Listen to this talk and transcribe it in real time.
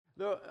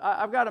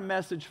I've got a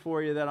message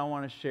for you that I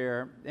want to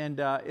share, and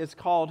it's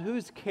called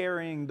 "Who's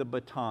Carrying the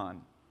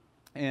Baton?"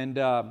 And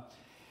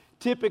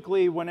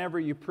typically, whenever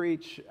you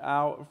preach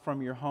out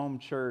from your home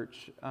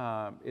church,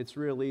 it's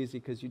real easy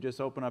because you just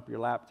open up your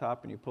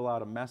laptop and you pull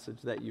out a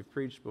message that you've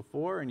preached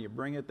before and you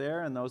bring it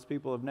there, and those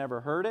people have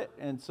never heard it,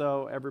 and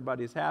so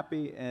everybody's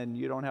happy and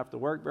you don't have to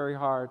work very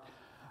hard.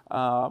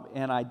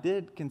 And I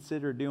did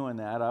consider doing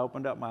that. I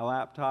opened up my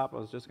laptop. I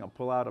was just going to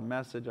pull out a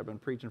message. I've been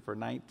preaching for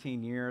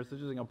 19 years. I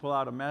was just going to pull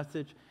out a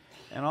message.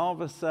 And all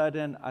of a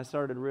sudden, I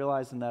started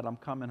realizing that I'm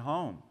coming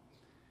home.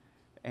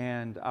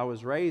 And I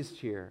was raised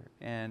here.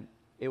 And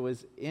it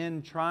was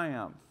in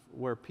Triumph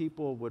where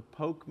people would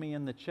poke me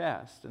in the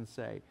chest and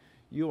say,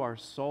 "You are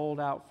sold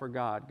out for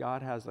God.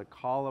 God has a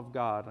call of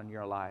God on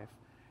your life."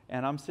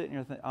 And I'm sitting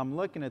here, I'm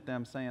looking at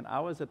them saying, "I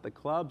was at the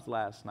clubs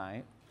last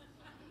night.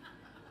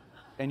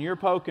 And you're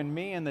poking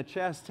me in the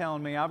chest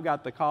telling me I've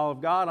got the call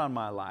of God on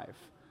my life."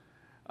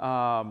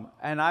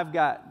 And I've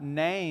got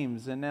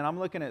names. And then I'm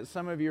looking at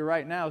some of you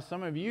right now.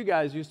 Some of you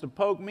guys used to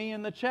poke me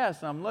in the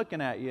chest. And I'm looking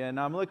at you. And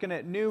I'm looking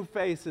at new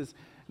faces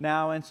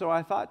now. And so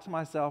I thought to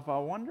myself, I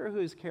wonder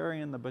who's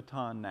carrying the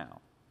baton now.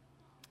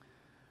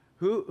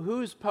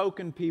 Who's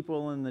poking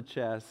people in the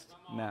chest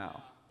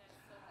now?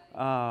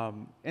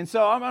 And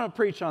so I'm going to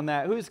preach on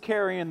that. Who's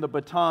carrying the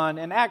baton?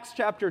 In Acts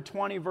chapter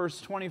 20, verse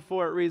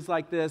 24, it reads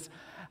like this: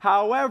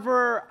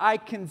 "However, I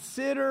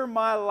consider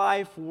my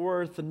life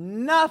worth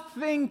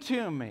nothing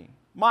to me."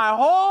 My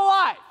whole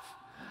life,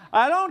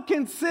 I don't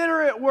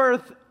consider it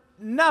worth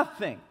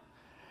nothing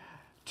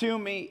to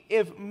me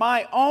if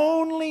my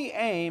only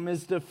aim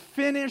is to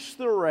finish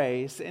the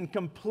race and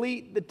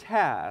complete the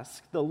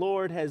task the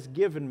Lord has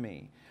given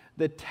me.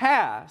 The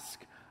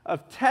task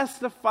of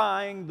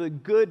testifying the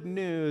good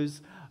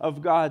news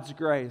of God's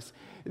grace.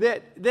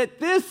 That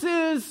this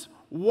is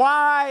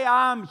why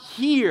I'm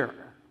here.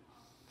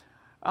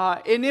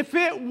 And if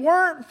it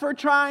weren't for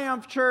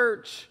Triumph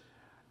Church,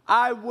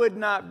 I would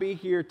not be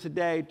here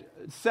today.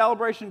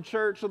 Celebration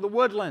Church of the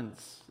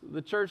Woodlands,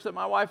 the church that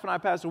my wife and I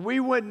pastor, we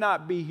would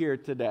not be here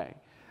today.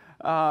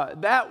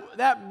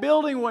 That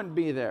building wouldn't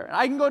be there.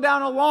 I can go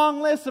down a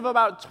long list of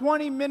about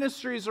 20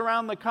 ministries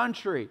around the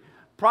country,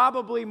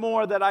 probably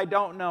more that I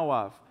don't know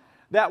of,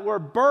 that were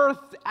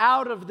birthed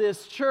out of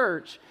this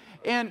church.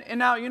 And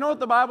now, you know what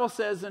the Bible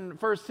says in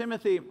 1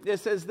 Timothy? It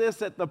says this,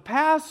 that the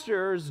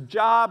pastor's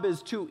job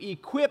is to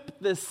equip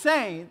the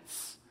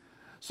saints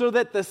so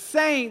that the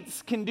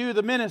saints can do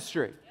the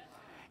ministry.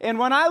 And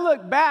when I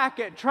look back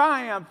at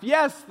Triumph,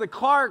 yes, the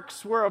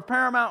Clarks were of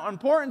paramount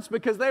importance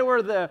because they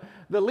were the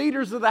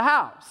leaders of the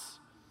house.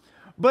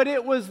 But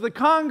it was the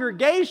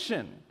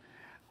congregation.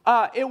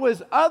 It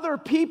was other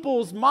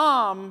people's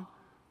mom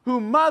who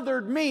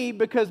mothered me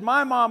because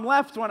my mom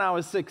left when I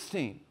was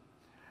 16.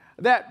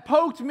 That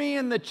poked me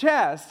in the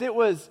chest. It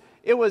was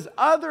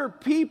other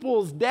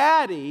people's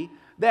daddy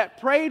that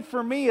prayed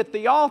for me at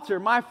the altar.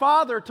 My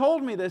father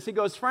told me this. He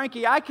goes,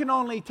 "Frankie, I can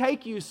only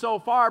take you so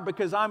far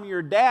because I'm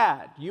your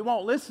dad. You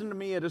won't listen to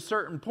me at a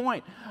certain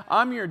point.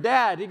 I'm your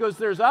dad." He goes,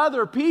 "There's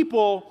other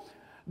people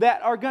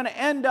that are going to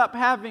end up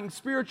having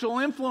spiritual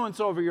influence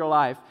over your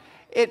life."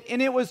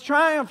 And it was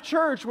Triumph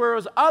Church where it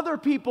was other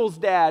people's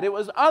dad, it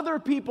was other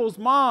people's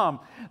mom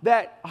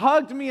that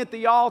hugged me at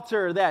the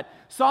altar, that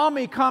saw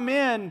me come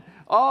in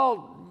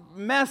all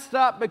messed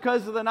up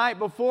because of the night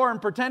before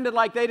and pretended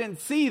like they didn't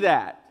see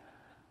that.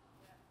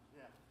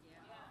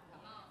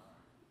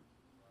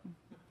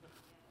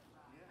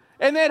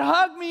 And they'd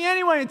hug me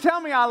anyway and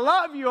tell me, "I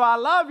love you, I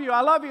love you,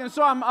 I love you." And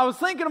so I was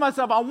thinking to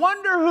myself, I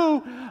wonder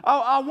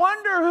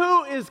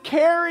who is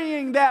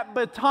carrying that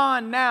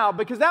baton now,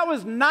 because that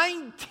was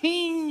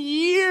 19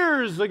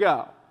 years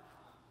ago.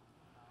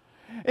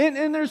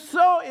 And it's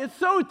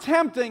so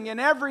tempting in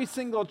every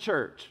single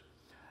church,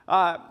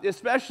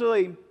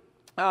 especially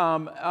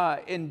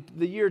in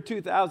the year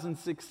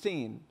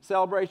 2016,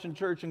 Celebration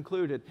Church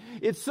included.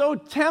 It's so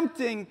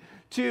tempting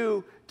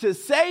to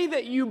say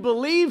that you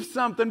believe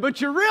something, but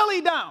you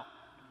really don't.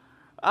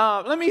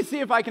 Let me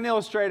see if I can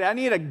illustrate it. I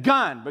need a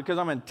gun because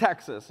I'm in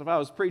Texas. If I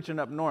was preaching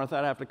up north,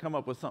 I'd have to come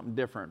up with something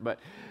different. But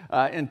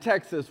in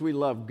Texas, we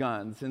love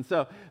guns, and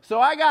so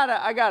I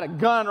got a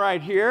gun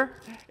right here.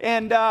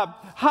 And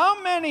how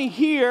many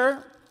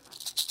here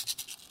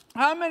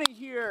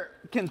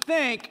can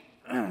think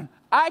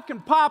I can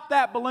pop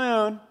that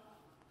balloon?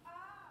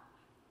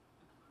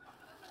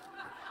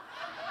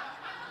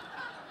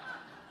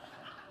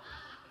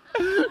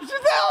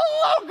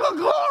 Local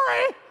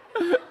glory!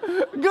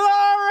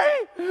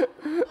 Glory!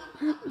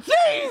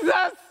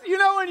 Jesus! You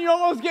know when you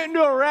almost get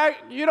into a wreck,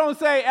 you don't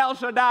say El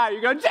Shaddai,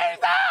 you go, Jesus!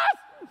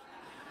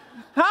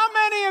 How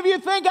many of you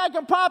think I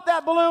can pop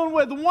that balloon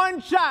with one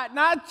shot,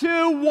 not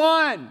two,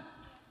 one?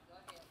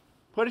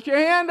 Put your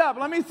hand up.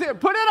 Let me see it.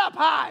 Put it up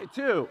high,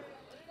 too.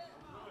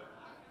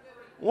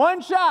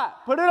 One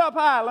shot. Put it up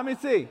high. Let me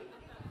see.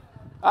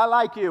 I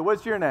like you.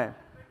 What's your name?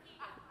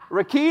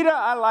 Rakita,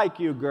 I like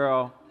you,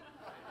 girl.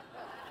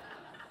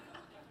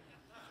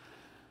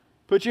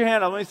 Put your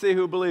hand up. Let me see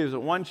who believes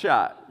it. One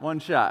shot. One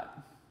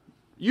shot.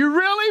 You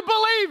really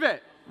believe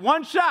it?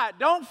 One shot.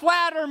 Don't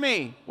flatter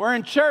me. We're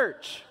in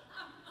church.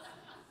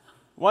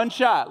 One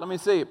shot. Let me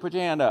see it. Put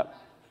your hand up.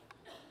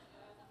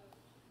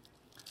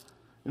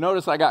 You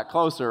notice I got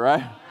closer,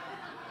 right?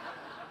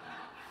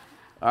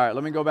 All right,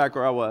 let me go back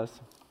where I was.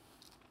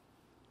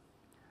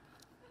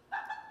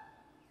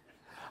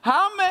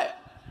 How many?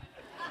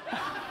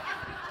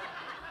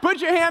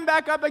 Put your hand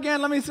back up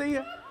again. Let me see you.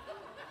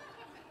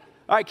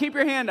 All right, keep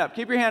your hand up.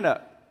 Keep your hand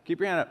up. Keep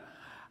your hand up.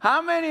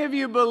 How many of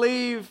you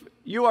believe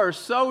you are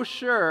so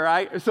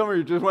sure? Some of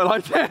you just went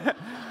like that.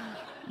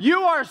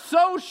 You are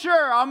so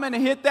sure I'm going to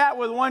hit that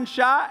with one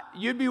shot,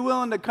 you'd be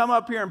willing to come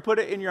up here and put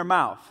it in your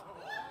mouth.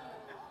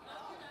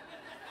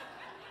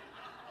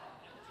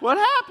 What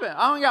happened?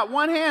 I only got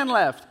one hand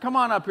left. Come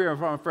on up here,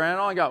 friend.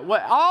 I only got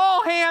what?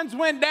 All hands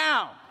went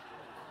down.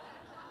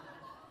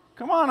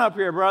 Come on up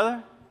here,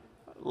 brother.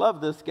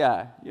 Love this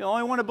guy. You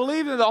only want to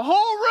believe in the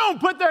whole room.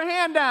 Put their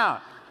hand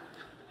down.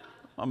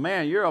 Oh,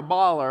 man, you're a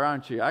baller,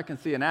 aren't you? I can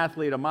see an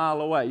athlete a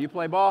mile away. You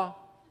play ball?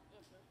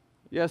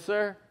 Yes,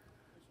 sir?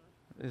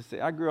 Yes, sir?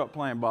 See, I grew up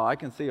playing ball. I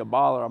can see a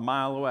baller a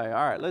mile away.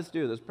 All right, let's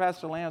do this.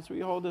 Pastor Lance, will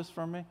you hold this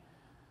for me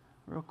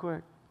real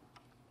quick?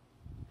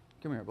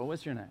 Come here, but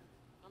what's your name?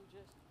 I'm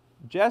Jesse.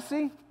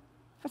 Jesse?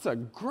 That's a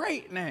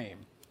great name.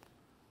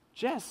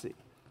 Jesse.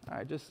 All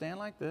right, just stand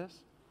like this.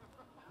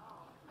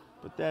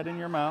 Put that in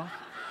your mouth.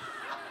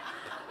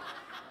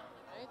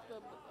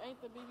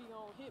 Ain't the BB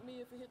gonna hit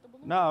me if it hit the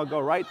balloon? No, go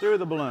right through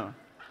the balloon.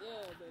 Yeah,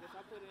 but if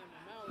I put it in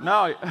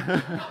my mouth...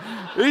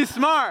 No, he's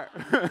smart.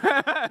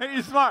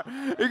 He's smart.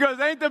 He goes,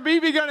 ain't the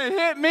BB gonna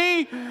hit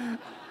me?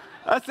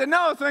 I said,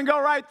 no, it's gonna go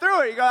right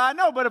through it. He goes, I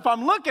know, but if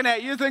I'm looking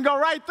at you, it's gonna go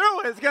right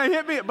through it. It's gonna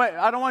hit me. But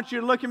I don't want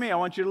you to look at me. I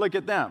want you to look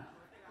at them.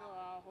 Well,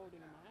 I'll hold it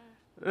in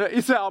my hand.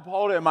 He said, I'll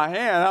hold it in my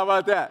hand. How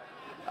about that?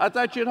 I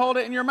thought you'd hold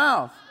it in your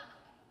mouth.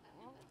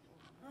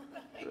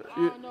 I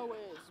don't know where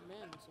it's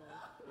been,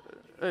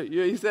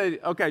 so. He said,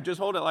 okay, just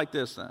hold it like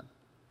this then.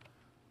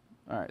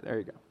 All right, there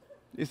you go.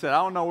 He said,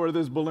 I don't know where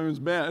this balloon's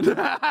been. See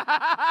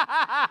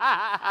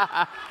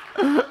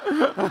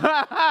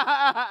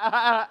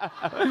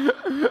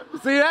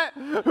that?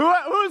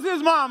 Who's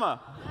his mama?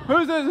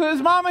 Who's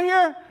his mama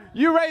here?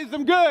 You raised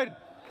him good.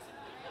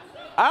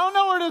 I don't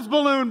know where this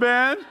balloon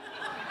been.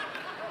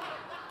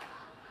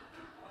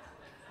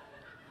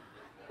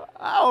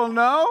 I don't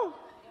know.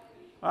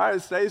 All right,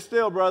 stay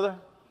still, brother.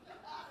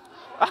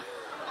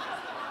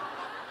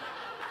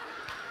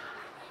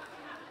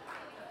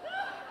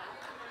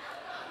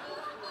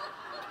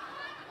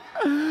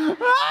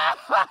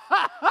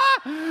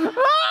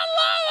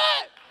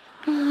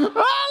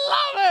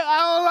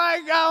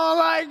 I don't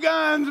like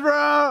guns, bro.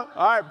 All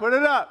right, put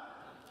it up.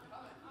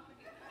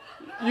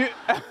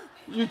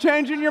 You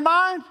changing your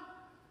mind?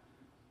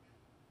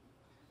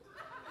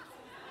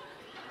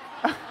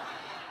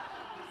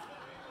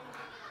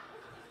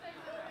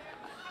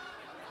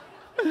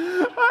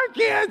 I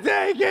can't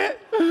take it.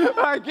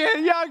 I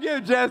can't. Y'all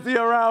give Jesse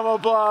a round of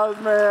applause,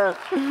 man.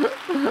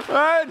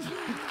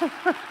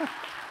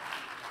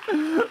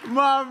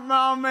 My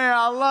man,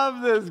 I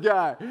love this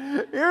guy.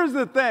 Here's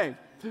the thing.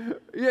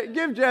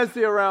 Give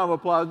Jesse a round of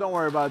applause. Don't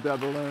worry about that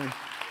balloon.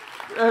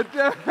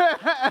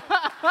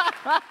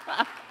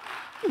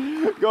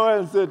 Go ahead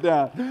and sit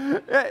down.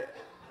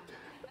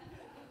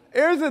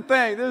 Here's the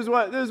thing. This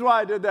is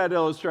why I did that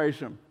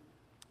illustration.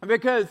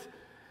 Because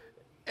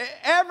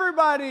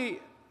everybody,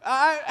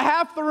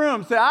 half the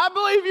room said, I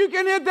believe you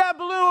can hit that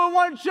balloon with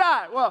one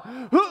shot. Well,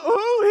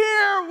 who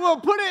here will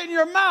put it in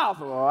your mouth?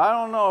 Well, I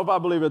don't know if I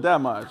believe it that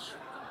much.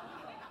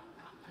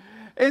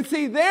 And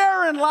see,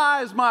 therein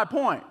lies my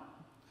point.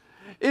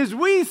 Is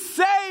we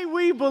say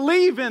we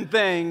believe in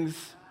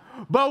things,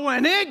 but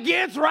when it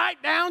gets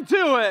right down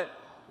to it,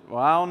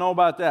 well, I don't know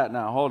about that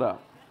now. Hold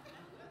up.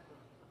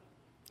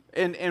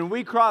 And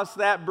we cross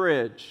that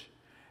bridge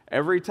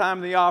every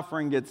time the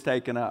offering gets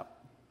taken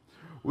up.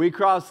 We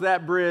cross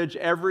that bridge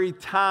every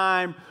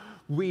time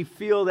we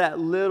feel that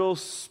little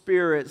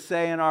spirit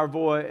say in our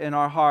voice, in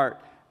our heart,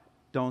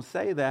 don't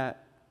say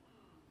that.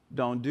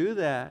 Don't do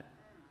that.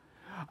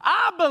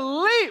 I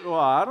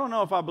don't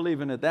know if I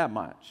believe in it that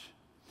much.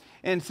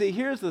 And see,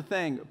 here's the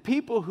thing.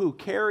 People who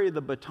carry the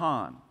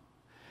baton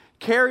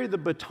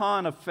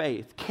of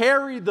faith,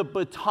 carry the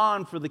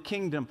baton for the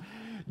kingdom,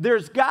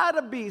 there's got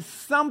to be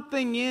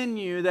something in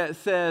you that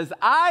says,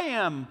 I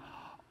am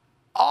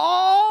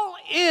all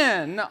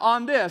in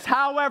on this.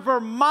 However,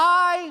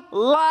 my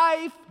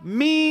life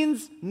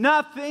means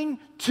nothing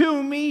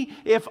to me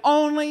if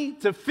only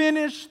to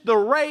finish the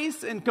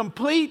race and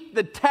complete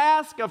the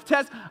task of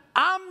test.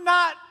 I'm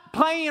not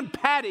playing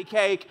patty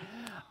cake.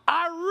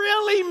 I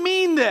really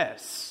mean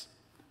this.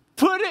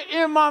 Put it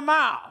in my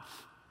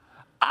mouth.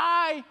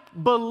 I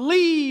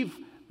believe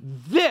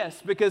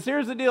this, because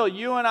here's the deal.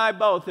 You and I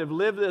both have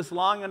lived this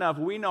long enough.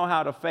 We know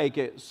how to fake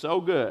it so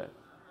good.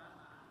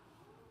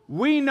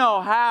 We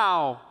know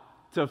how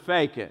to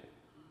fake it.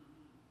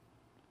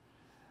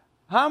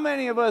 How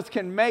many of us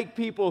can make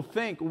people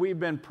think we've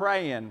been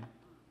praying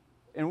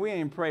and we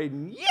ain't prayed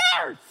in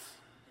years?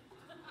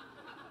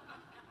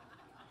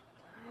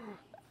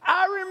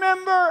 I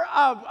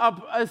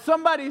remember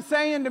somebody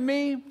saying to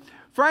me,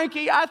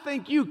 Frankie, I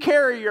think you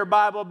carry your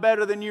Bible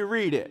better than you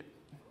read it.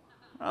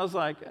 I was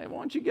like, hey, why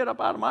don't you get up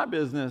out of my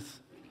business?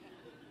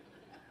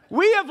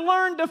 We have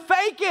learned to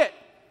fake it.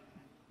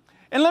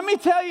 And let me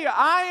tell you,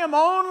 I am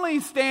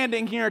only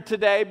standing here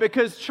today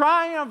because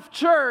Triumph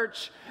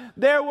Church,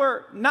 there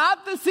were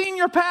not the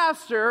senior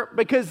pastor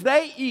because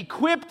they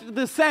equipped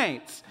the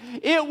saints.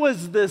 It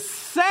was the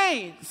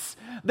saints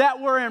that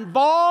were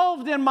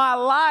involved in my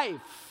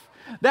life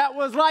that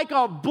was like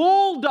a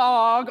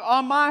bulldog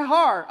on my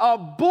heart, a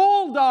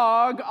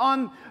bulldog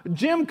on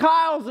Jim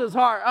Kyles'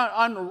 heart,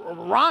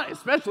 on Ronnie,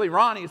 especially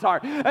Ronnie's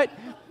heart. A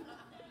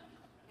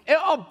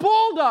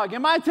bulldog,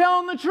 am I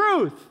telling the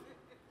truth?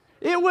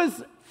 It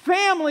was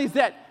families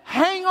that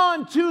hang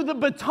on to the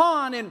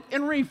baton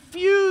and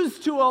refuse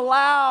to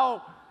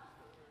allow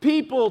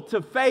people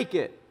to fake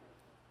it.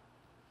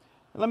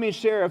 Let me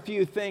share a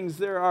few things.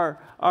 There's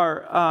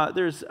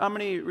how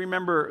many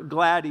remember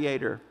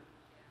Gladiator?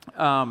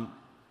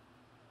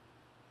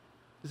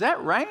 Is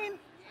that rain?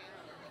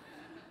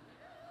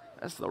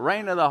 That's the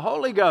rain of the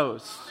Holy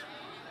Ghost.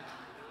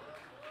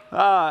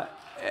 How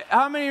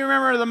many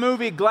remember the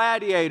movie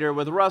Gladiator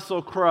with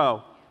Russell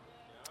Crowe?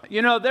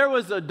 You know, there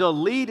was a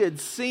deleted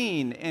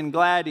scene in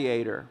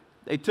Gladiator.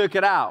 They took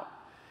it out.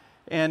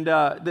 And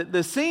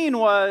the scene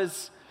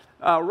was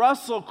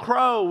Russell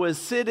Crowe was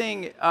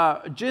sitting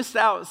just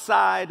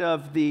outside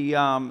of the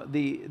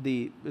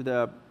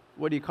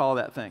what do you call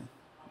that thing?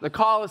 The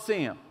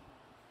Colosseum.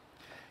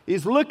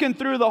 He's looking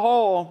through the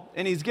hole,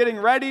 and he's getting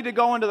ready to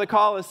go into the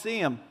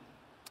Colosseum.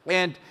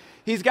 And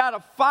he's got to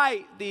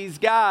fight these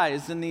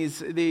guys, and there's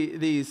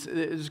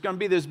going to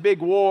be this big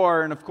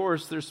war, and of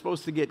course they're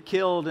supposed to get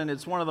killed, and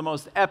it's one of the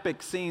most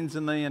epic scenes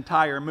in the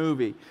entire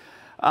movie.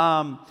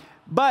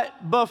 But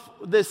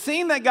the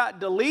scene that got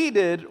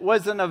deleted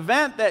was an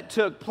event that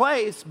took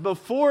place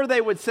before they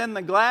would send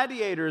the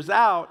gladiators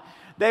out.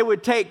 They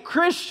would take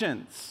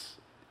Christians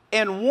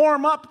and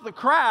warm up the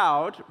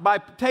crowd by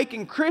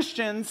taking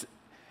Christians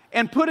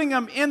and putting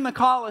them in the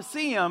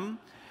Colosseum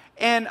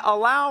and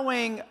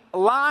allowing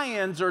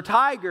lions or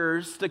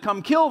tigers to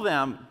come kill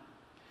them.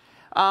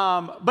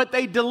 But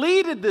they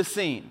deleted the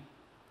scene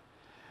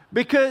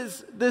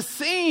because the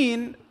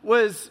scene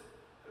was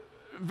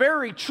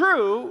very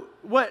true.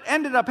 What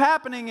ended up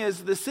happening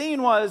is the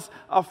scene was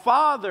a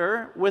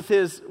father with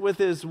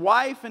his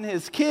wife and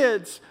his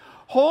kids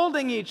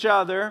holding each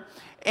other,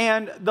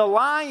 and the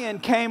lion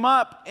came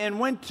up and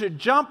went to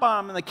jump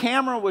on him, and the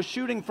camera was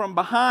shooting from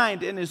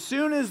behind, and as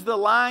soon as the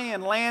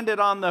lion landed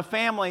on the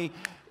family,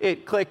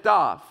 it clicked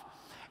off.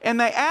 And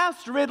they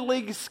asked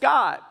Ridley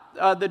Scott,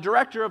 the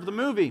director of the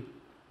movie,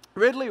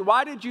 Ridley,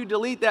 why did you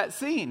delete that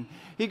scene?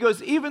 He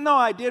goes, even though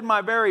I did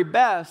my very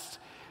best,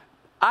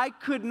 I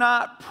could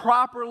not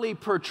properly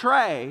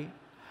portray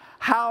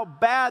how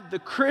bad the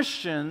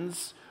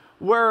Christians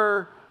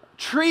were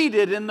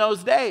treated in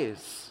those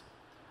days.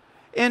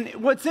 And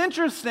what's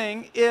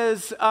interesting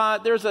is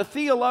there's a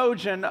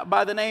theologian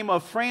by the name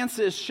of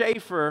Francis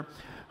Schaeffer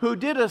who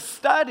did a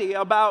study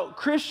about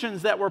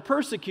Christians that were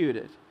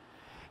persecuted.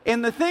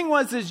 And the thing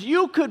was, is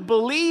you could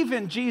believe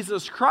in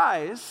Jesus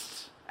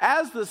Christ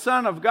as the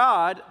Son of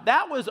God.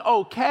 That was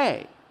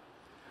okay.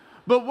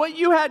 But what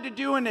you had to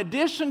do in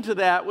addition to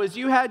that was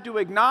you had to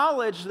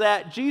acknowledge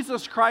that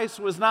Jesus Christ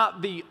was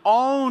not the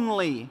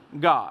only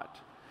God,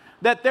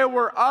 that there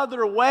were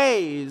other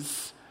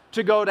ways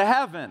to go to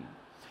heaven.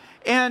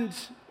 And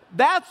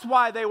that's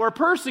why they were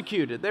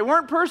persecuted. They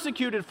weren't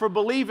persecuted for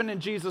believing in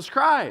Jesus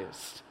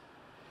Christ.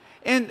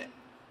 And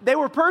they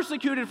were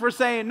persecuted for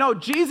saying, no,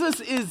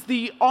 Jesus is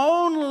the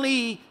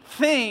only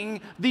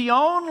thing, the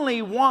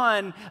only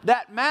one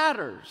that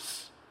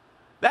matters.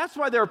 That's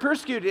why they were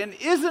persecuted. And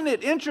isn't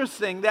it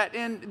interesting that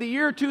in the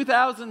year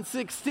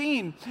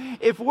 2016,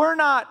 if we're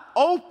not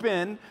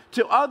open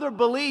to other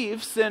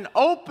beliefs and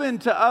open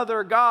to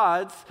other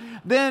gods,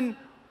 then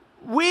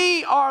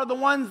we are the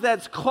ones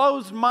that's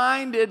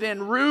closed-minded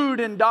and rude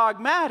and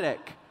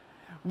dogmatic.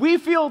 We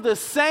feel the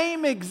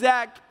same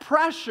exact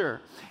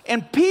pressure.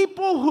 And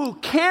people who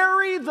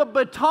carry the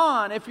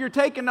baton, if you're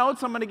taking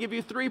notes, I'm going to give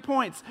you 3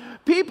 points.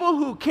 People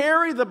who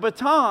carry the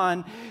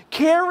baton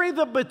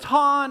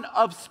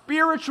of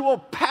spiritual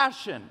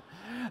passion.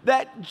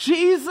 That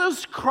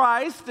Jesus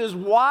Christ is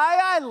why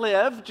I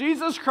live,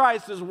 Jesus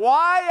Christ is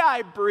why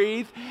I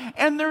breathe,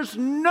 and there's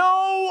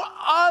no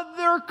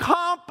other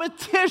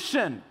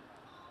competition.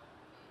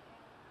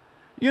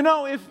 You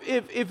know,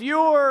 if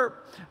you're,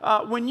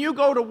 when you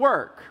go to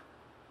work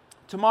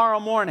tomorrow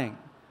morning,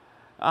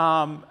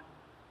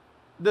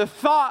 the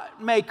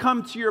thought may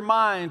come to your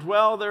mind,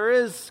 well, there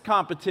is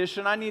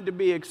competition. I need to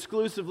be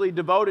exclusively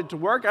devoted to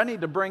work. I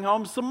need to bring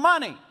home some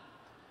money.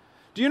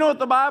 Do you know what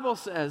the Bible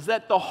says?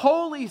 That the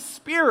Holy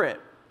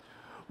Spirit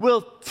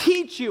will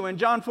teach you in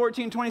John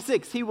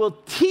 14:26. He will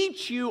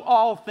teach you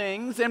all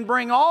things and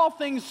bring all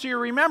things to your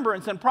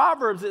remembrance. In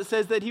Proverbs, it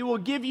says that He will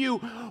give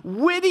you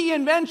witty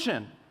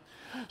invention.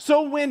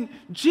 So when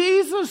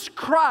Jesus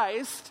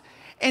Christ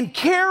and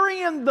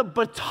carrying the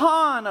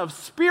baton of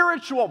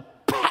spiritual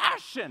passion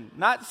passion,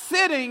 not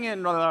sitting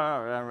and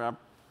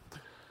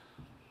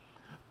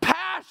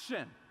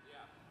passion.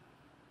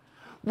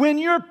 When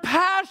you're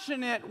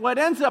passionate, what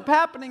ends up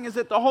happening is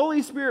that the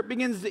Holy Spirit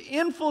begins to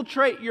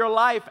infiltrate your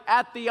life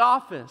at the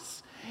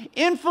office.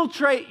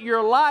 Infiltrate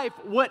your life,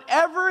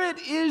 whatever it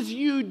is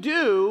you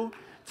do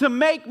to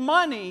make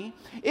money,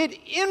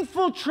 it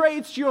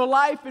infiltrates your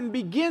life and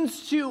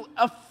begins to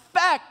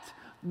affect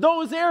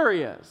those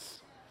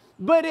areas.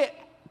 But it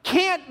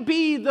can't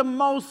be the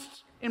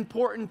most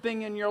important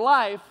thing in your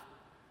life,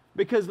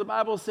 because the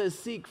Bible says,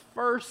 seek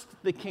first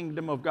the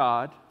kingdom of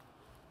God,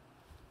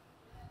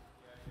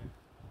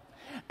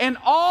 and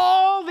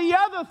all the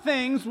other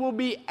things will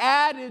be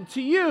added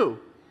to you.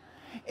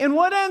 And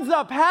what ends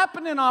up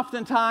happening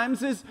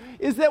oftentimes is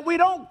that we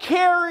don't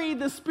carry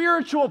the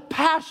spiritual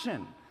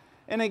passion.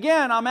 And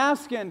again, I'm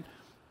asking,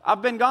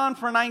 I've been gone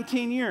for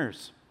 19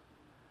 years.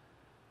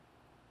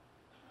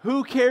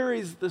 Who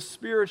carries the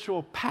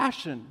spiritual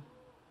passion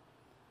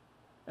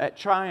at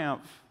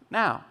Triumph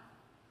now?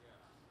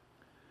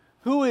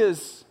 Who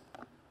is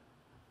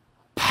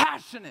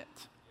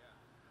passionate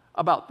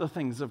about the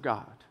things of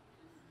God?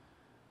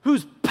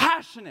 Who's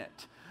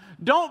passionate?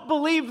 Don't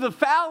believe the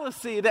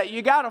fallacy that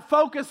you got to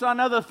focus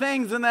on other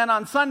things and then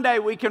on Sunday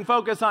we can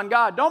focus on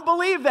God. Don't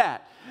believe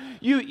that.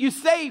 You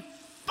stay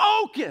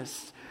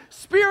focused,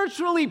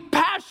 spiritually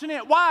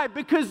passionate. Why?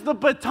 Because the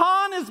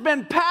baton has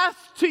been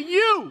passed to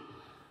you.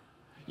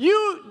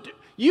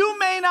 You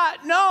may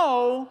not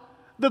know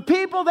the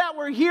people that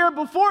were here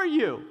before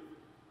you.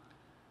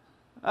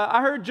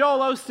 I heard Joel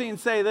Osteen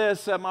say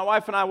this. My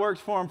wife and I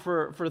worked for him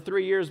for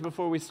 3 years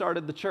before we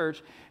started the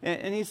church.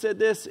 And he said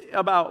this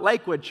about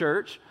Lakewood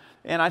Church.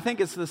 And I think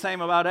it's the same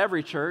about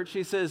every church.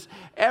 He says,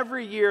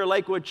 every year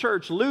Lakewood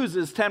Church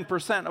loses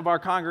 10% of our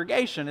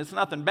congregation. It's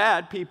nothing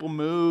bad. People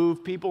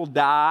move, people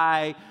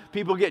die,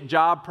 people get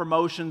job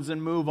promotions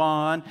and move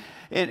on.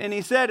 And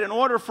he said, in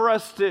order for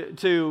us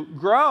to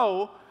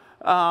grow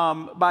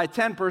by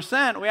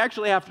 10%, we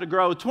actually have to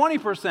grow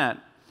 20%.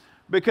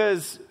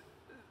 Because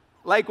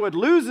Lakewood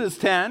loses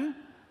 10,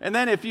 and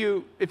then if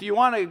you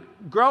want to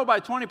grow by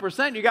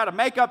 20%, you got to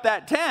make up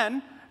that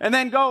 10 and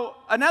then go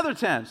another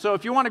 10. So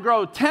if you want to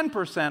grow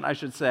 10%, I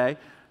should say,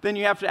 then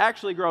you have to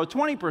actually grow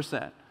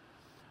 20%.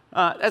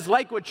 As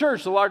Lakewood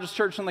Church, the largest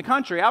church in the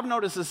country, I've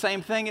noticed the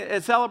same thing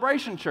at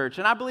Celebration Church,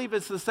 and I believe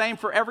it's the same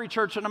for every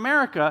church in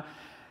America.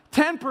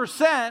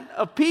 10%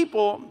 of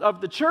people of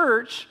the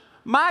church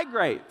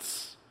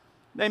migrates.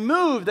 They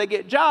move, they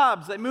get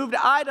jobs, they move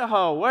to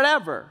Idaho,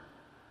 whatever.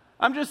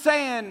 I'm just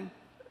saying,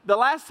 the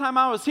last time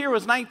I was here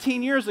was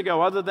 19 years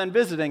ago, other than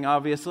visiting,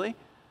 obviously.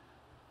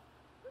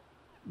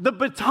 The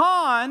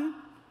baton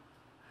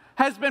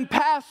has been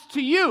passed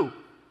to you.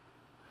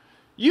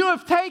 You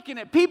have taken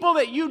it. People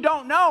that you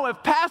don't know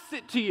have passed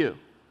it to you.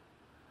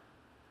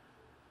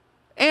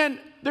 And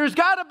there's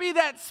got to be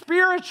that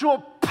spiritual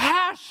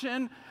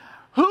passion.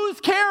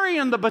 Who's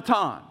carrying the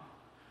baton?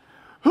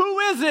 Who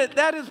is it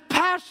that is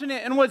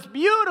passionate? And what's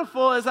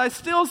beautiful is I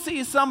still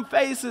see some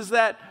faces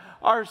that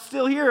are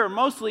still here,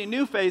 mostly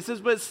new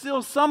faces, but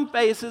still some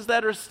faces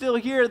that are still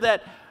here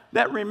that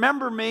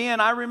remember me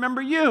and I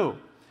remember you.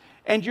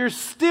 And you're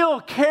still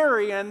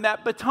carrying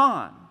that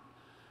baton.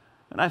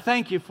 And I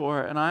thank you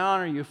for it, and I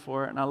honor you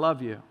for it, and I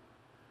love you.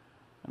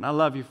 And I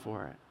love you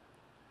for it.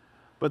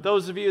 But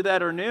those of you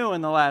that are new in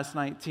the last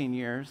 19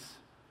 years,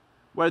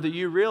 whether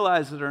you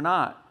realize it or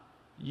not,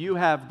 you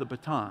have the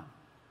baton.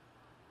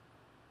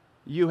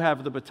 You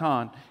have the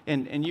baton.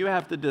 And you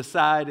have to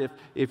decide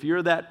if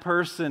you're that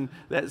person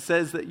that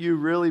says that you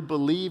really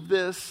believe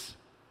this,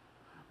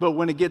 but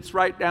when it gets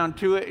right down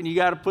to it and you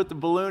got to put the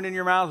balloon in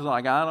your mouth, it's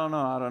like, I don't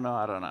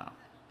know.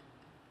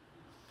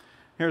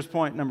 Here's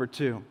point number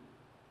 2.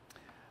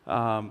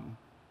 Let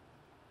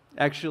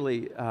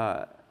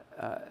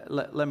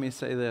me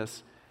say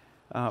this.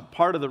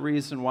 Part of the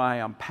reason why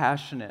I'm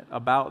passionate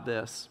about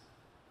this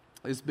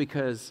is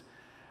because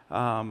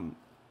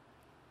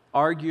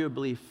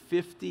arguably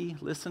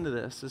listen to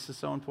this is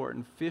so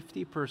important,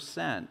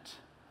 50%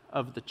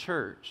 of the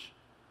church,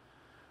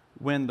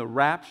 when the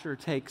rapture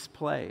takes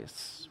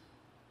place,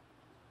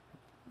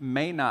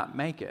 may not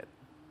make it.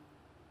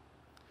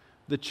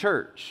 The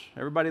church,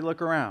 everybody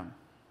look around.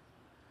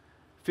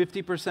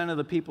 50% of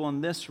the people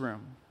in this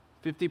room,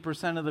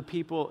 50% of the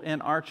people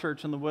in our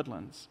church in the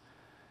Woodlands,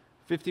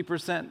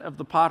 50% of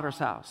the Potter's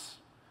house.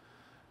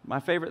 My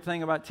favorite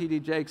thing about T.D.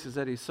 Jakes is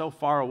that he's so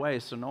far away,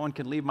 so no one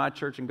can leave my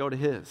church and go to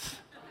his.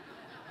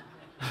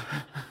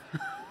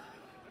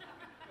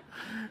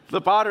 If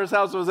the Potter's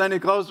house was any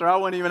closer, I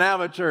wouldn't even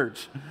have a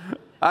church.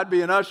 I'd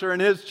be an usher in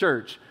his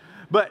church.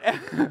 But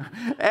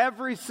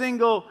every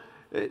single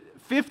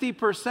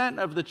 50%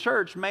 of the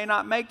church may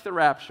not make the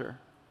rapture.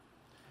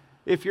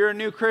 If you're a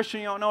new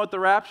Christian, you don't know what the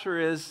rapture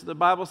is. The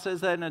Bible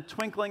says that in a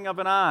twinkling of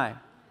an eye,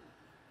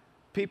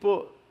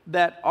 people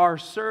that are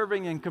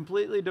serving and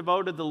completely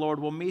devoted to the Lord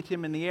will meet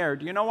him in the air.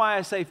 Do you know why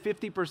I say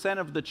 50%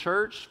 of the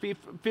church,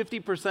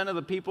 50% of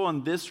the people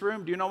in this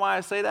room? Do you know why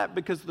I say that?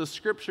 Because the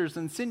scriptures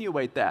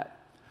insinuate that.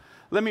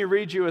 Let me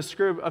read you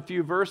a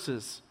few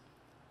verses.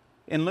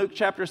 In Luke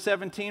chapter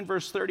 17,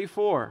 verse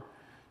 34,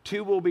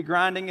 2 will be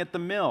grinding at the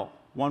mill.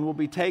 One will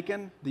be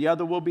taken, the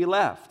other will be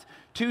left.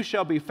 2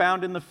 shall be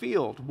found in the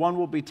field. One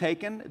will be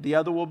taken, the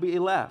other will be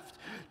left.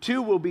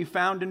 2 will be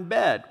found in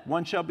bed.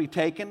 One shall be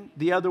taken,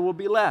 the other will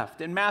be left.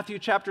 In Matthew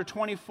chapter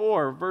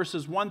 24,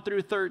 verses 1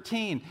 through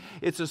 13,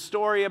 it's a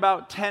story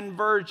about 10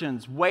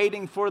 virgins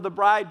waiting for the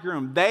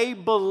bridegroom. They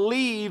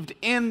believed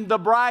in the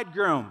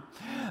bridegroom.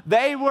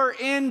 They were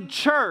in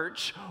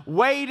church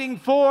waiting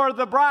for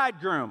the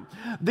bridegroom.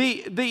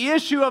 The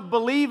issue of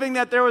believing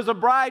that there was a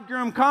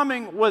bridegroom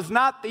coming was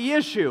not the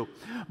issue.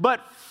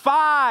 But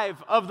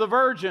 5 of the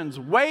virgins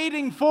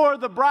waiting for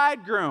the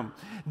bridegroom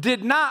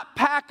did not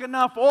pack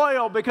enough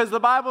oil because the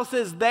Bible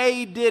says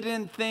they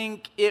didn't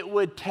think it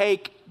would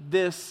take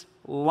this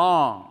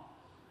long.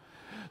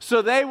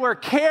 So they were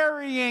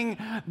carrying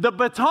the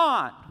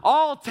baton,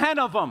 all 10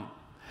 of them,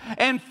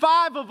 and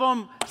 5 of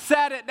them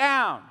sat it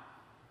down.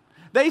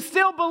 They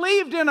still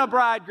believed in a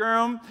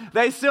bridegroom.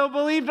 They still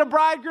believed a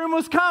bridegroom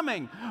was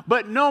coming,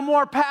 but no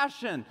more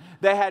passion.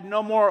 They had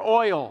no more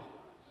oil.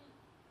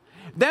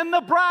 Then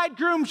the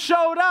bridegroom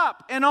showed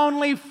up, and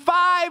only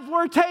 5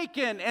 were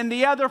taken, and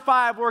the other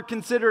 5 were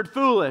considered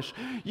foolish.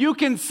 You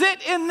can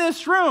sit in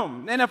this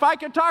room, and if I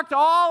could talk to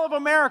all of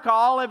America,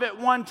 all of it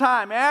one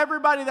time,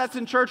 everybody that's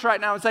in church right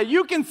now, and say,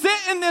 you can sit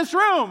in this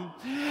room,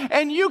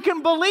 and you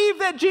can believe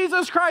that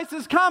Jesus Christ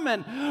is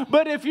coming,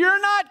 but if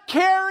you're not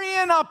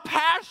carrying a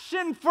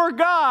passion for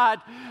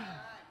God,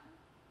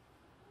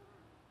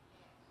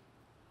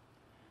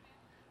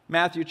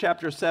 Matthew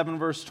chapter 7,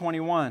 verse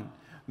 21.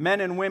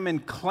 Men and women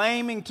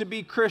claiming to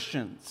be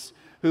Christians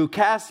who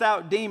cast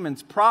out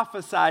demons,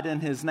 prophesied in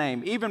his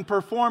name, even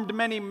performed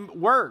many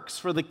works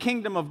for the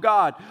kingdom of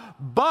God.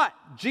 But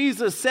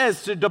Jesus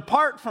says to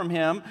depart from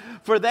him,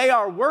 for they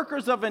are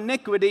workers of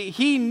iniquity.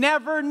 He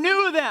never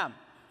knew them.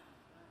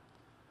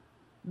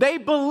 They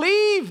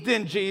believed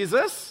in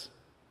Jesus.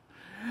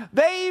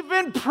 They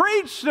even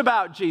preached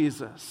about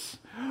Jesus.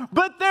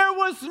 But there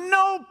was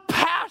no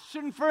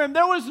passion for him.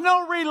 There was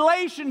no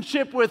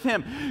relationship with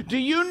him. Do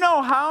you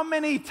know how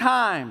many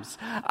times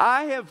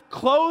I have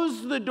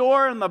closed the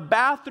door in the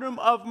bathroom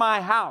of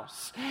my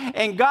house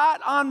and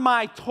got on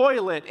my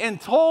toilet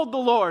and told the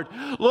Lord,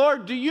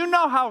 Lord, do you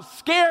know how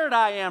scared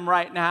I am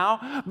right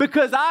now?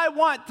 Because I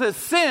want to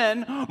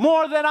sin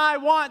more than I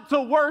want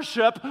to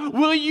worship.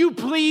 Will you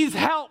please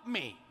help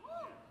me?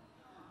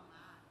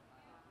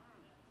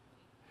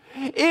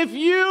 If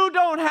you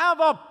don't have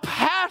a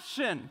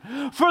passion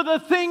for the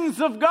things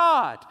of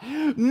God,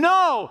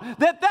 know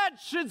that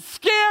should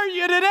scare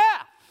you to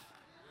death.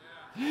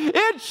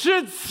 It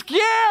should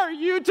scare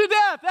you to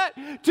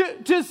death.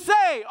 To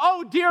say,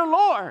 oh dear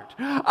Lord,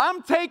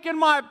 I'm taking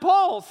my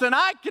pulse and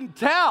I can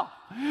tell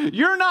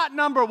you're not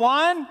number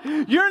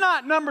 1, you're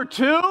not number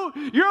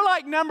 2, you're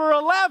like number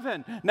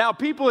 11. Now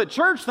people at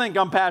church think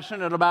I'm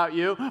passionate about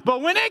you,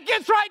 but when it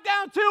gets right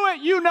down to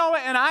it, you know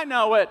it and I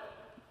know it.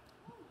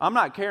 I'm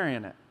not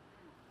carrying it.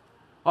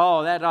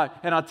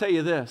 And I'll tell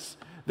you this,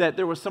 that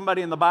there was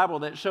somebody in the Bible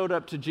that showed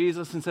up to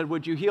Jesus and said,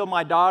 would you heal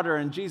my daughter?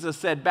 And Jesus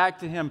said back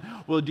to him,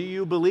 well, do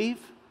you believe?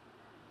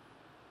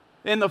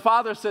 And the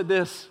father said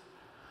this,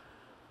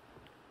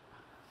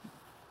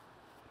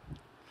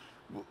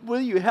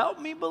 will you help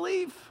me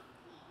believe?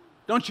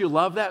 Don't you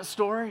love that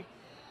story?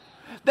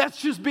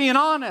 That's just being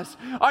honest.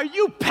 Are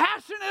you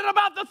passionate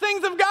about the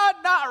things of God?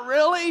 Not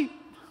really.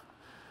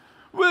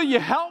 Will you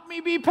help me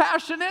be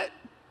passionate?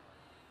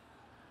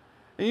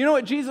 And you know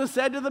what Jesus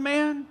said to the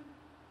man?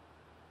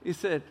 He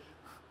said,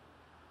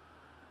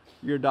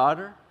 your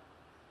daughter,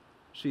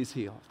 she's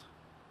healed.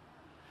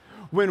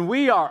 When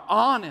we are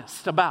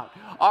honest about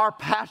our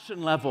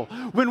passion level,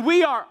 when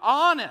we are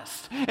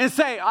honest and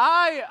say,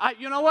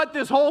 you know what,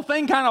 this whole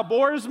thing kind of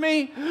bores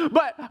me,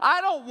 but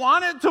I don't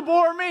want it to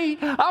bore me.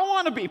 I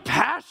want to be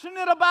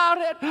passionate about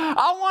it.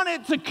 I want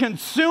it to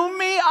consume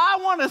me. I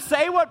want to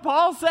say what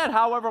Paul said.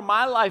 However,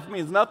 my life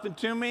means nothing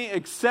to me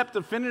except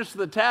to finish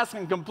the task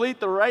and complete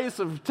the race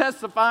of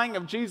testifying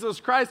of Jesus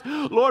Christ.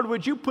 Lord,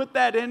 would you put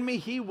that in me?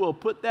 He will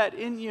put that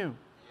in you.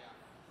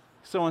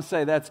 Someone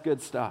say, that's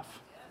good stuff.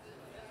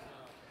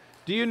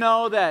 Do you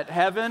know that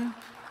heaven,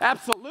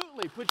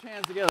 absolutely, put your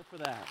hands together for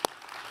that.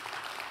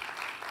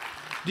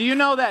 Do you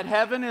know that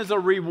heaven is a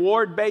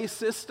reward-based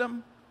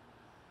system?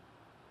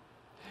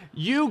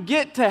 You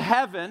get to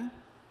heaven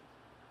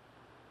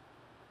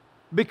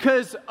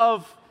because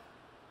of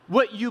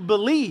what you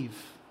believe.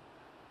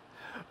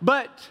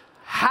 But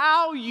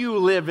how you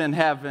live in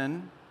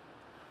heaven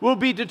will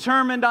be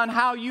determined on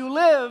how you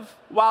live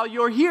while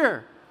you're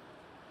here.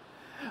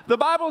 The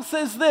Bible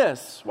says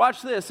this,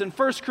 watch this, in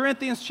 1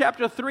 Corinthians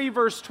chapter 3,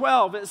 verse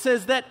 12, it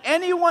says that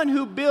anyone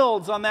who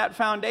builds on that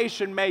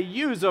foundation may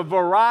use a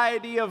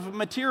variety of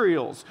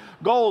materials,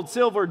 gold,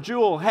 silver,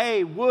 jewel,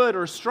 hay, wood,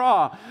 or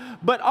straw.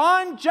 But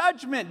on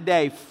Judgment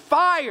Day,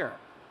 fire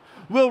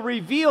will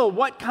reveal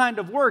what kind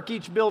of work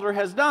each builder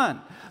has done.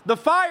 The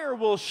fire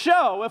will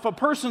show if a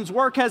person's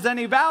work has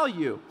any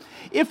value.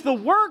 If the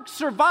work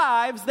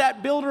survives,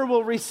 that builder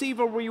will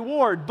receive a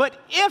reward. But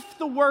if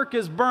the work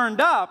is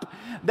burned up,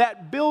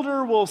 that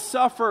builder will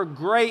suffer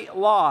great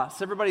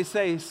loss. Everybody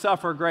say,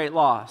 suffer great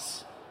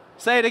loss.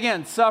 Say it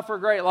again, suffer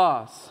great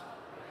loss.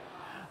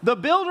 The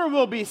builder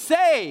will be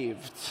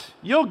saved.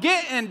 You'll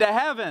get into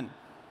heaven.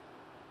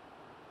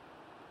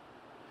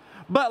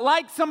 But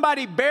like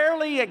somebody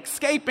barely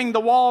escaping the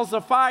walls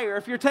of fire,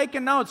 if you're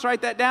taking notes,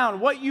 write that down.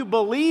 What you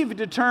believe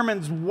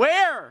determines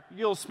where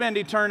you'll spend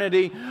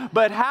eternity,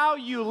 but how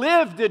you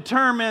live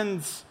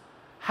determines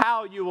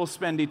how you will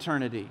spend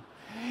eternity.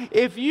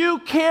 If you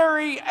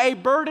carry a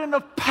burden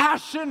of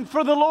passion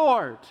for the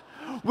Lord,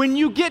 when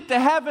you get to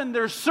heaven,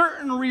 there's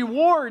certain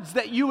rewards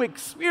that you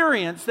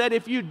experience that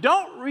if you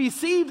don't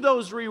receive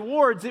those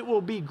rewards, it will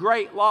be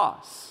great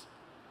loss.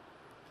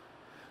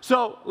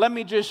 So let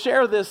me just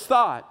share this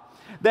thought.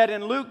 That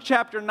in Luke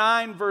chapter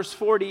 9, verse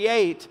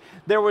 48,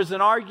 there was an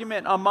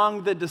argument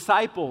among the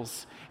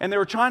disciples. And they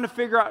were trying to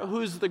figure out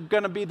who's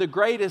going to be the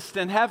greatest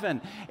in heaven.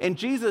 And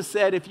Jesus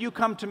said, if you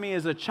come to me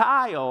as a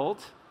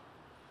child,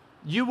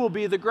 you will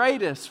be the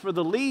greatest. For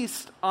the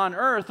least on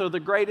earth are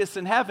the greatest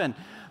in heaven.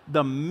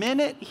 The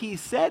minute he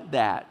said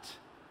that,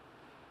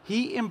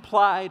 he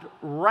implied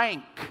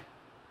rank.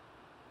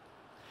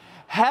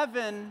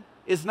 Heaven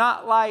is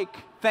not like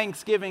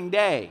Thanksgiving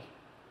Day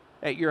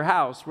at your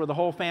house where the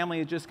whole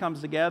family just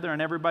comes together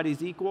and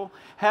everybody's equal.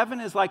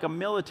 Heaven is like a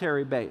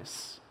military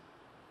base.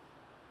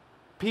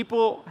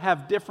 People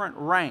have different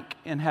rank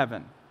in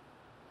heaven.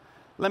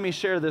 Let me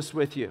share this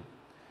with you.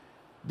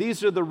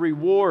 These are the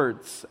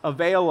rewards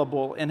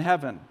available in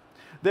heaven.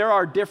 There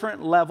are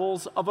different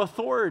levels of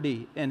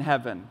authority in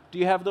heaven. Do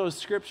you have those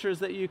scriptures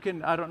that you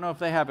can, I don't know if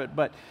they have it,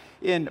 but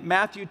in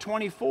Matthew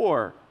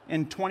 24,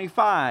 in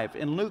 25,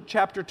 in Luke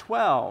chapter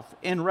 12,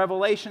 in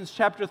Revelations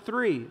chapter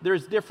 3,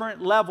 there's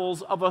different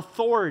levels of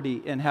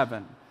authority in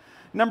heaven.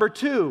 Number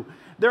 2,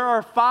 there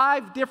are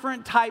 5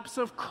 different types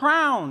of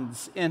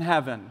crowns in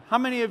heaven. How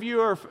many of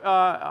you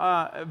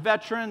are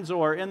veterans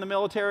or in the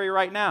military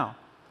right now?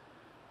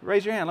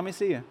 Raise your hand, let me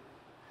see you.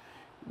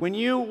 When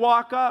you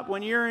walk up,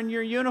 when you're in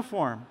your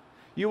uniform,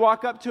 you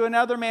walk up to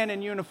another man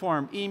in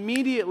uniform,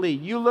 immediately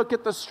you look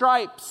at the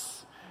stripes.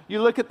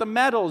 You look at the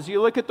medals,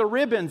 you look at the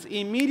ribbons,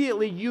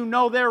 immediately you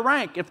know their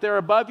rank, if they're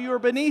above you or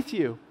beneath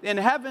you. In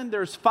heaven,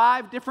 there's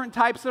 5 different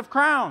types of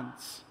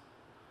crowns.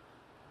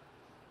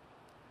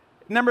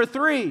 Number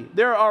 3,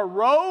 there are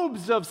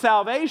robes of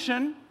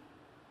salvation,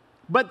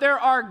 but there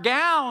are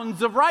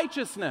gowns of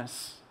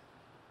righteousness.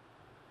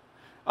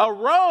 A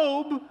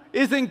robe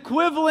is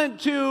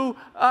equivalent to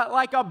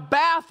like a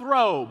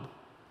bathrobe.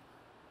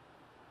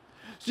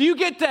 So you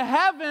get to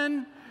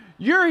heaven,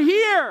 you're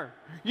here,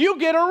 you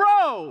get a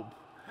robe.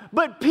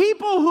 But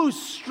people who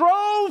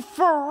strove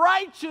for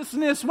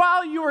righteousness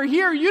while you are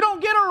here, you don't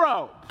get a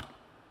robe.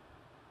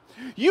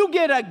 You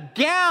get a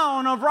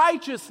gown of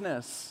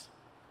righteousness.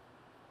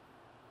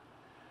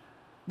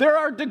 There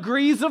are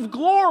degrees of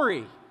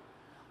glory.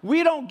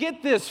 We don't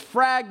get this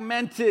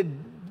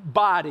fragmented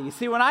body.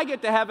 See, when I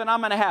get to heaven,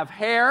 I'm going to have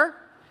hair,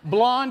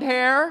 blonde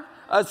hair,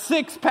 a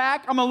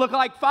 6-pack. I'm going to look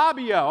like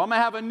Fabio. I'm going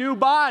to have a new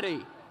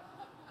body.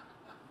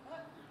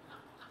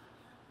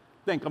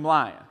 Think I'm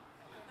lying.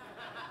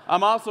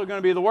 I'm also going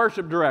to be the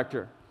worship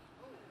director.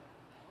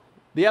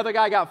 The other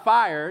guy got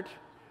fired.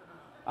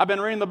 I've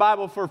been reading the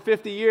Bible for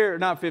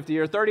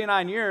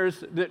 39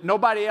 years.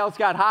 Nobody else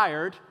got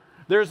hired.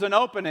 There's an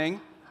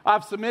opening.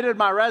 I've submitted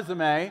my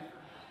resume.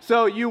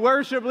 So you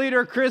worship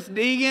leader Chris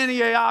Deegan,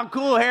 you got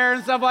cool hair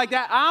and stuff like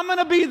that. I'm going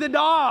to be the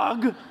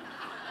dog.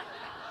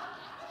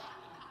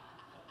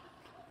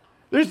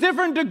 There's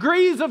different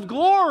degrees of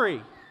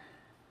glory.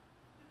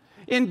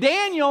 In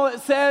Daniel, it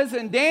says,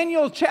 in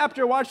Daniel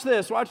chapter, watch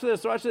this.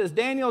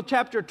 Daniel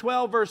chapter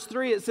 12, verse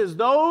 3, it says,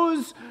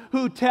 those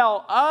who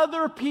tell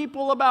other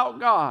people about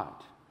God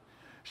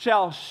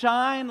shall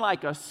shine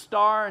like a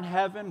star in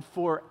heaven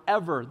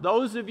forever.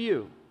 Those of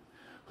you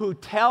who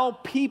tell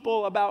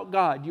people about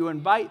God, you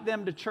invite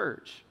them to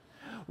church.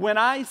 When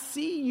I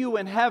see you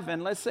in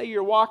heaven, let's say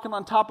you're walking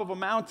on top of a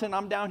mountain,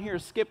 I'm down here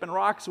skipping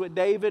rocks with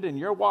David, and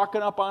you're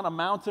walking up on a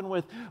mountain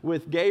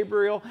with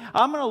Gabriel,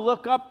 I'm going to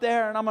look up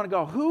there and I'm going to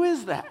go, who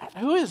is that?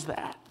 Who is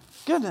that?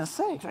 Goodness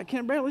sakes, I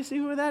can barely see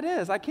who that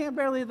is.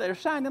 They're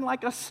shining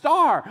like a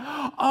star.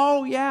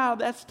 Oh yeah,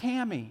 that's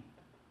Tammy.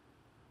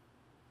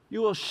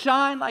 You will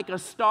shine like a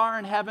star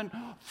in heaven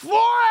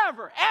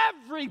forever.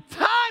 Every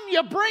time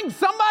you bring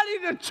somebody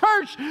to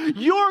church,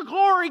 your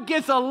glory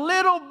gets a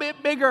little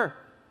bit bigger.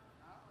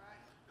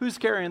 Who's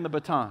carrying the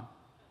baton?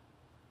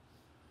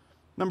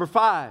 Number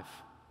 5,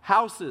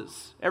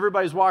 houses.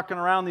 Everybody's walking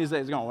around these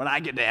days going, when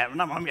I get to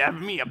heaven, I'm going to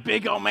have me a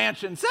big old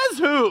mansion. Says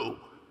who?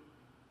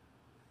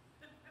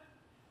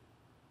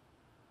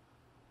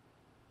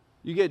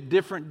 You get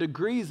different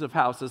degrees of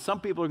houses. Some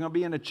people are going to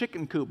be in a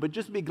chicken coop, but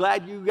just be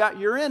glad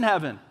you're in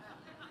heaven.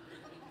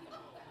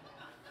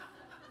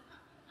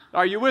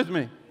 Are you with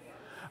me?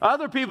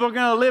 Other people are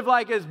going to live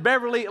like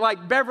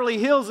Beverly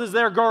Hills is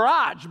their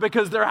garage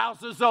because their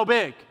house is so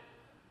big.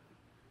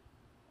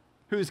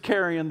 Who's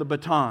carrying the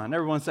baton?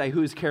 Everyone say,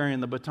 who's carrying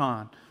the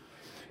baton?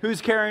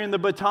 Who's carrying the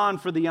baton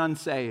for the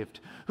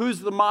unsaved? Who's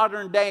the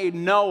modern day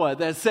Noah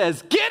that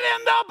says, get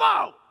in the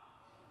boat?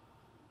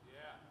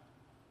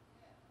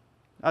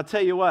 I'll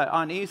tell you what,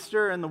 on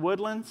Easter in the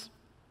Woodlands,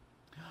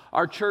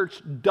 our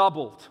church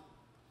doubled.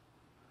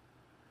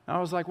 And I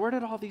was like, where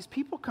did all these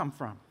people come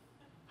from?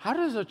 How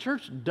does a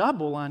church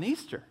double on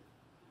Easter?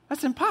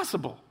 That's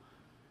impossible.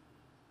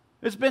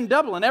 It's been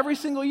doubling every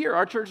single year.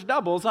 Our church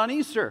doubles on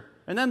Easter.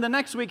 And then the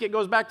next week it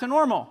goes back to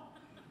normal.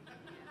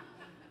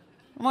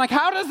 I'm like,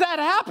 how does that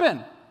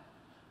happen?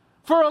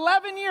 For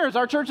 11 years,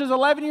 our church is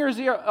 11 years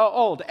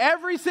old.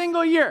 Every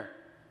single year,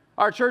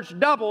 our church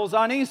doubles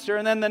on Easter,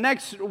 and then the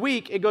next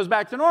week it goes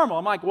back to normal.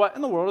 I'm like, what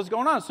in the world is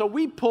going on? So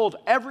we pulled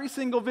every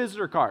single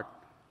visitor card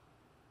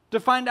to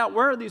find out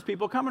where are these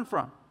people coming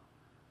from.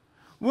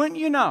 Wouldn't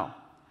you know,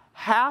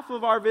 half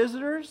of our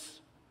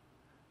visitors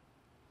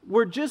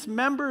were just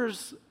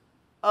members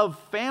of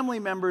family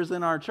members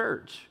in our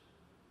church.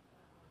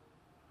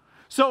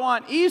 So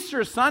on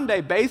Easter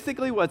Sunday,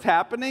 basically what's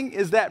happening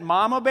is that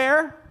Mama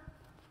Bear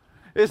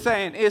is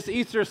saying, it's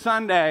Easter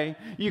Sunday,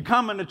 you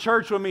coming to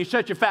church with me,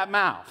 shut your fat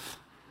mouth.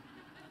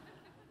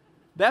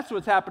 That's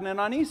what's happening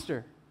on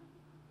Easter.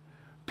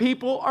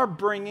 People are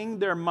bringing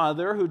their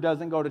mother who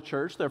doesn't go to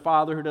church, their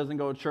father who doesn't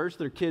go to church,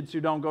 their kids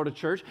who don't go to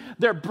church.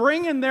 They're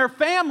bringing their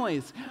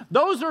families.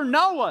 Those are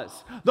Noahs.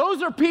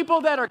 Those are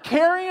people that are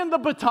carrying the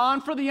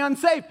baton for the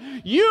unsaved.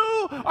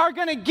 You are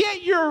going to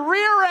get your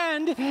rear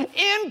end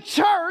in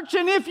church,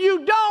 and if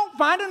you don't,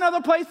 find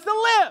another place to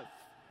live.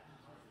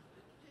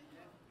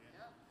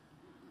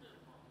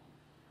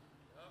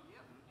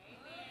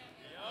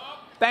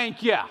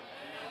 Thank you.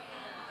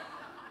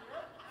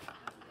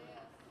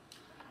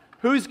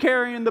 Who's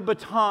carrying the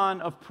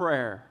baton of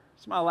prayer?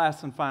 It's my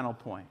last and final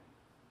point.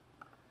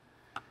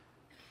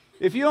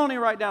 If you only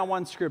write down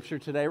one scripture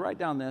today, write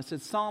down this.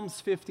 It's Psalms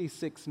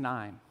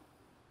 56:9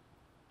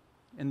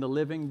 in the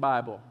Living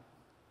Bible.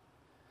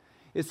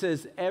 It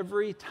says,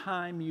 every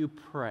time you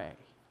pray,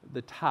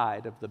 the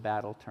tide of the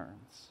battle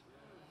turns.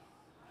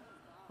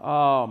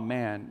 Oh,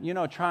 man. You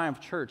know,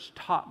 Triumph Church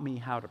taught me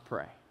how to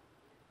pray.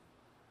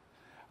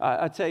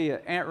 I tell you,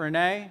 Aunt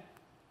Renee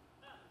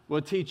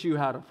will teach you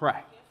how to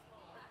pray.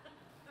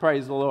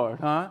 Praise the Lord,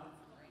 huh?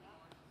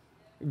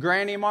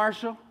 Granny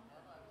Marshall,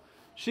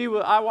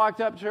 I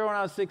walked up to her when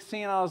I was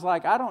 16. I was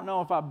like, I don't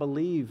know if I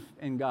believe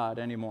in God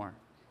anymore.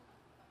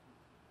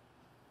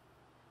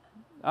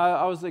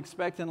 I was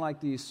expecting like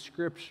these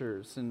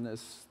scriptures and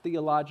this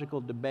theological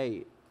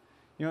debate.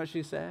 You know what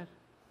she said?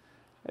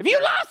 Have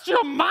you lost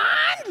your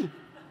mind?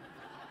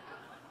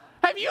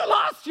 Have you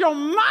lost your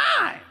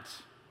mind?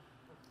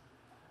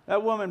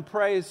 That woman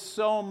prays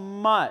so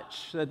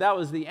much that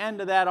was the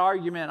end of that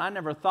argument. I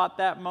never thought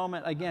that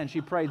moment again.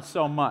 She prayed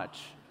so much.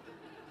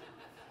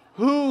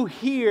 Who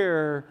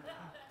here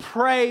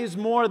prays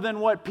more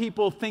than what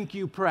people think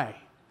you pray?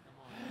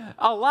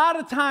 A lot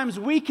of times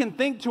we can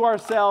think to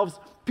ourselves,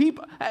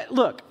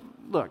 look,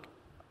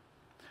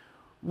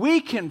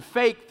 we can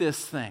fake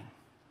this thing,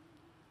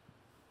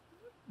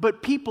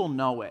 but people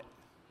know it.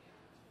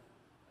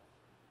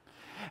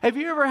 Have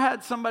you ever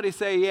had somebody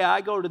say, yeah, I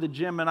go to the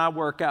gym and I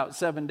work out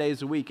 7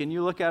 days a week, and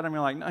you look at them and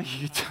you're like, no,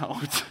 you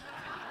don't.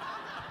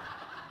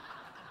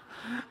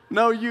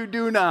 No, you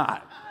do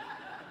not.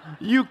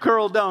 You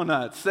curl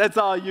donuts. That's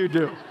all you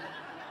do.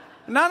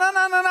 No.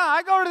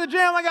 I go to the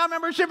gym. I got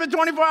membership at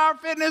 24 Hour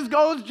Fitness,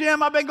 Gold's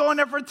Gym. I've been going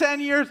there for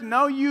 10 years.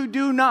 No, you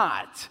do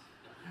not.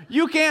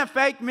 You can't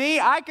fake me.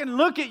 I can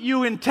look at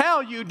you and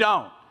tell you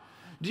don't.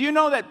 Do you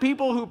know that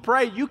people who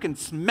pray, you can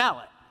smell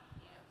it?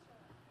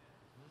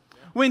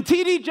 When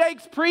T.D.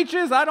 Jakes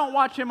preaches, I don't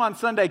watch him on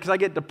Sunday because I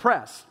get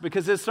depressed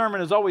because his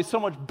sermon is always so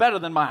much better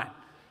than mine.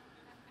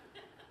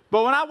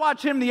 But when I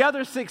watch him the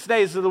other 6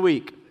 days of the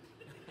week,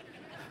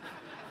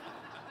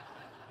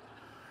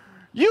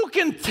 you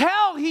can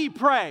tell he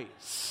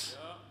prays.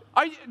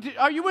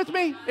 Are you with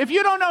me? If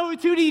you don't know who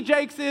T.D.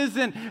 Jakes is,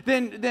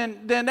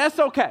 then that's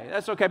okay.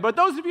 That's okay. But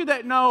those of you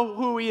that know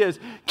who he is,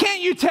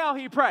 can't you tell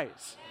he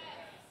prays?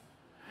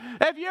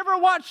 Have you ever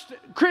watched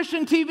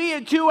Christian TV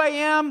at 2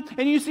 a.m.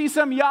 and you see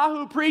some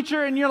Yahoo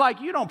preacher and you're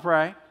like, you don't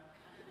pray?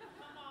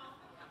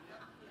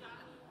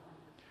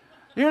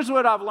 Here's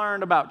what I've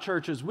learned about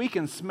churches. We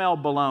can smell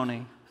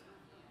baloney.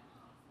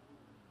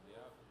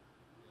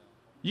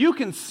 You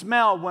can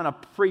smell when a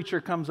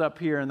preacher comes up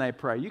here and they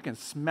pray. You can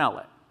smell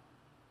it.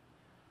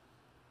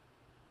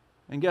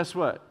 And guess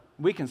what?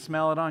 We can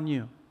smell it on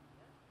you.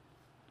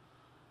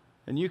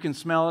 And you can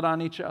smell it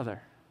on each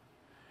other.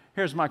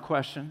 Here's my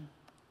question.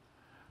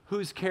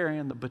 Who's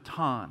carrying the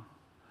baton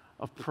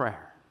of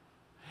prayer?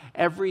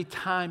 Every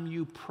time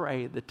you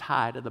pray, the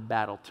tide of the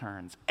battle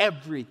turns.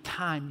 Every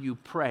time you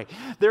pray.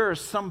 There are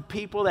some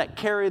people that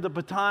carry the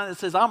baton that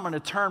says, I'm going to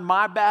turn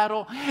my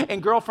battle.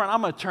 And girlfriend,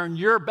 I'm going to turn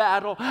your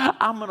battle.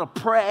 I'm going to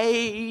pray.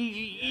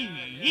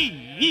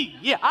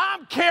 Yeah,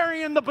 I'm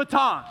carrying the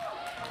baton.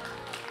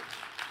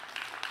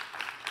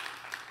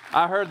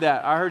 I heard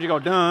that. I heard you go,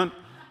 dun.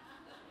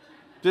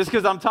 Just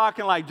because I'm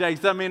talking like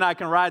Jake doesn't mean I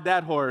can ride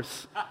that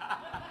horse.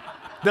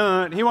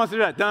 Dun. He wants to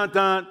do that. Dun,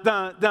 dun,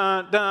 dun,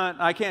 dun, dun.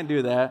 I can't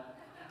do that.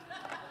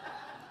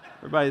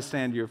 Everybody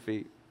stand to your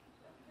feet.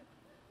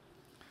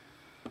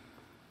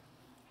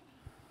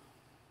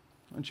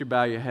 Why don't you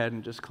bow your head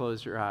and just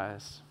close your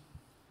eyes?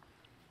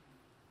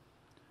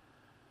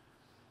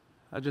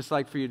 I'd just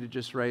like for you to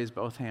just raise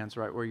both hands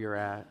right where you're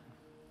at.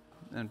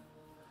 And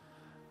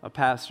a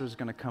pastor is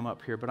going to come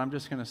up here, but I'm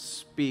just going to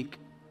speak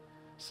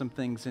some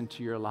things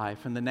into your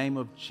life. In the name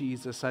of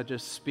Jesus, I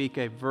just speak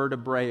a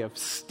vertebrae of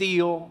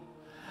steel.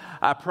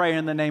 I pray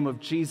in the name of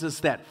Jesus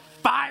that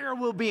fire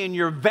will be in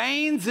your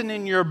veins and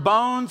in your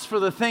bones for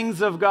the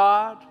things of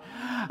God.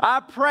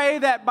 I pray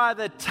that by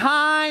the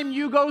time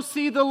you go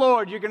see the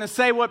Lord, you're going to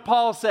say what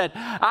Paul said,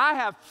 I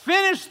have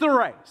finished the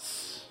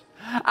race.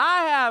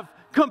 I have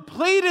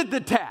completed the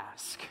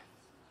task.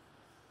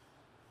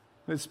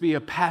 Let's be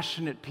a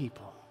passionate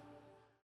people.